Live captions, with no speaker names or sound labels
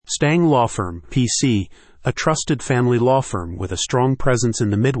Stange Law Firm, PC, a trusted family law firm with a strong presence in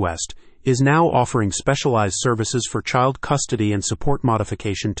the Midwest, is now offering specialized services for child custody and support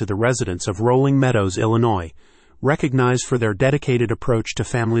modification to the residents of Rolling Meadows, Illinois. Recognized for their dedicated approach to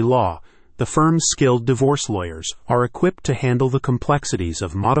family law, the firm's skilled divorce lawyers are equipped to handle the complexities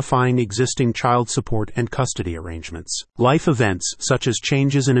of modifying existing child support and custody arrangements. Life events such as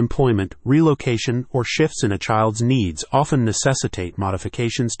changes in employment, relocation, or shifts in a child's needs often necessitate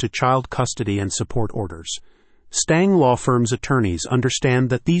modifications to child custody and support orders. Stange Law Firm's attorneys understand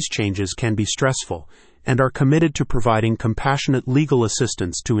that these changes can be stressful and are committed to providing compassionate legal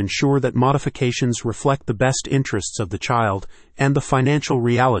assistance to ensure that modifications reflect the best interests of the child and the financial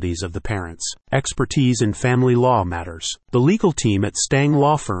realities of the parents. Expertise in family law matters. The legal team at Stange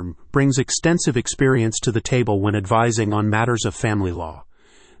Law Firm brings extensive experience to the table when advising on matters of family law.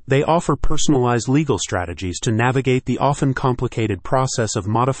 They offer personalized legal strategies to navigate the often complicated process of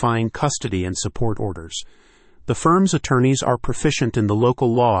modifying custody and support orders. The firm's attorneys are proficient in the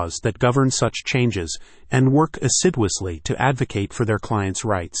local laws that govern such changes and work assiduously to advocate for their clients'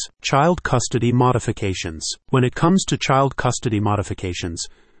 rights. Child custody modifications. When it comes to child custody modifications,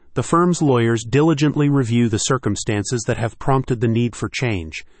 the firm's lawyers diligently review the circumstances that have prompted the need for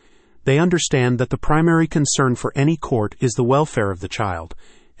change. They understand that the primary concern for any court is the welfare of the child,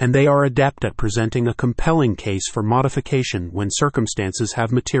 and they are adept at presenting a compelling case for modification when circumstances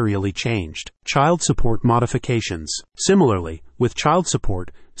have materially changed. Child support modifications. Similarly, with child support,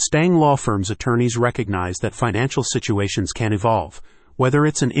 Stange Law Firm's attorneys recognize that financial situations can evolve. Whether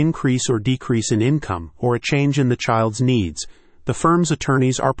it's an increase or decrease in income or a change in the child's needs, the firm's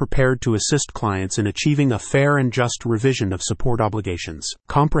attorneys are prepared to assist clients in achieving a fair and just revision of support obligations.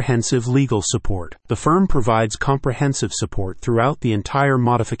 Comprehensive legal support. The firm provides comprehensive support throughout the entire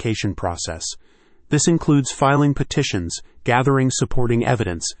modification process. This includes filing petitions, gathering supporting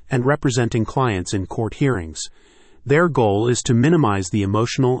evidence, and representing clients in court hearings. Their goal is to minimize the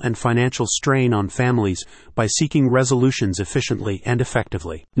emotional and financial strain on families by seeking resolutions efficiently and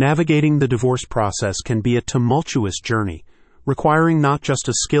effectively. Navigating the divorce process can be a tumultuous journey, requiring not just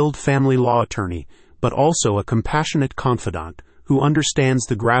a skilled family law attorney, but also a compassionate confidant who understands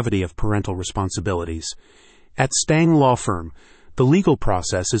the gravity of parental responsibilities. At Stange Law Firm, the legal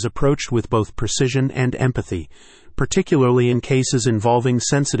process is approached with both precision and empathy, particularly in cases involving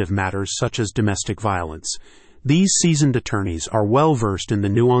sensitive matters such as domestic violence. These seasoned attorneys are well versed in the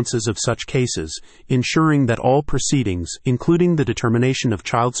nuances of such cases, ensuring that all proceedings, including the determination of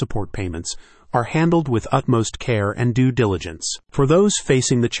child support payments, are handled with utmost care and due diligence. For those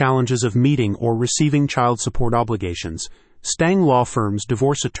facing the challenges of meeting or receiving child support obligations, Stange Law Firm's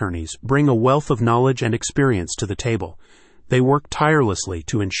divorce attorneys bring a wealth of knowledge and experience to the table. They work tirelessly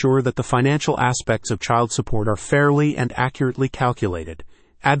to ensure that the financial aspects of child support are fairly and accurately calculated,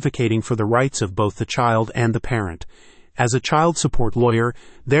 advocating for the rights of both the child and the parent. As a child support lawyer,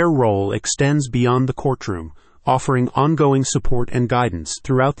 their role extends beyond the courtroom, offering ongoing support and guidance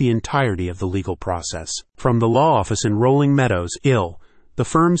throughout the entirety of the legal process. From the law office in Rolling Meadows, IL, the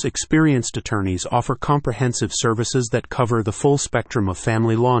firm's experienced attorneys offer comprehensive services that cover the full spectrum of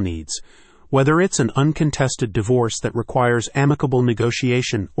family law needs. Whether it's an uncontested divorce that requires amicable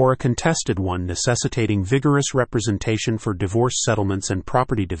negotiation or a contested one necessitating vigorous representation for divorce settlements and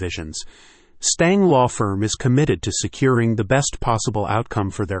property divisions, Stange Law Firm is committed to securing the best possible outcome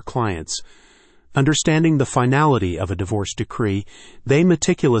for their clients. Understanding the finality of a divorce decree, they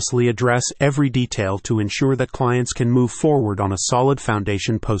meticulously address every detail to ensure that clients can move forward on a solid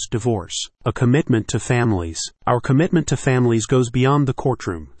foundation post-divorce. A commitment to families. Our commitment to families goes beyond the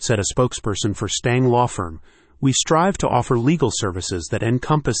courtroom, said a spokesperson for Stange Law Firm. We strive to offer legal services that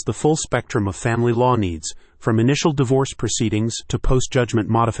encompass the full spectrum of family law needs, from initial divorce proceedings to post-judgment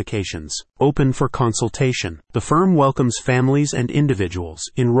modifications. Open for consultation. The firm welcomes families and individuals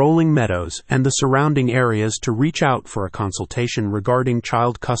in Rolling Meadows and the surrounding areas to reach out for a consultation regarding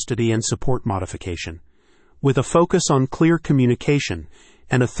child custody and support modification. With a focus on clear communication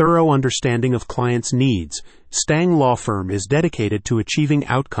and a thorough understanding of clients' needs, Stange Law Firm is dedicated to achieving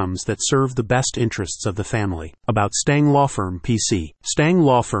outcomes that serve the best interests of the family. About Stange Law Firm, PC. Stange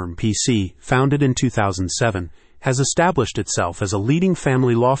Law Firm, PC, founded in 2007, has established itself as a leading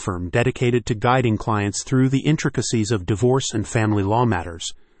family law firm dedicated to guiding clients through the intricacies of divorce and family law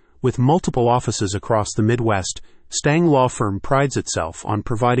matters. With multiple offices across the Midwest, Stange Law Firm prides itself on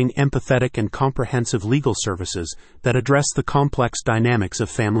providing empathetic and comprehensive legal services that address the complex dynamics of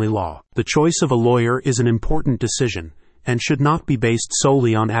family law. The choice of a lawyer is an important decision and should not be based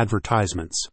solely on advertisements.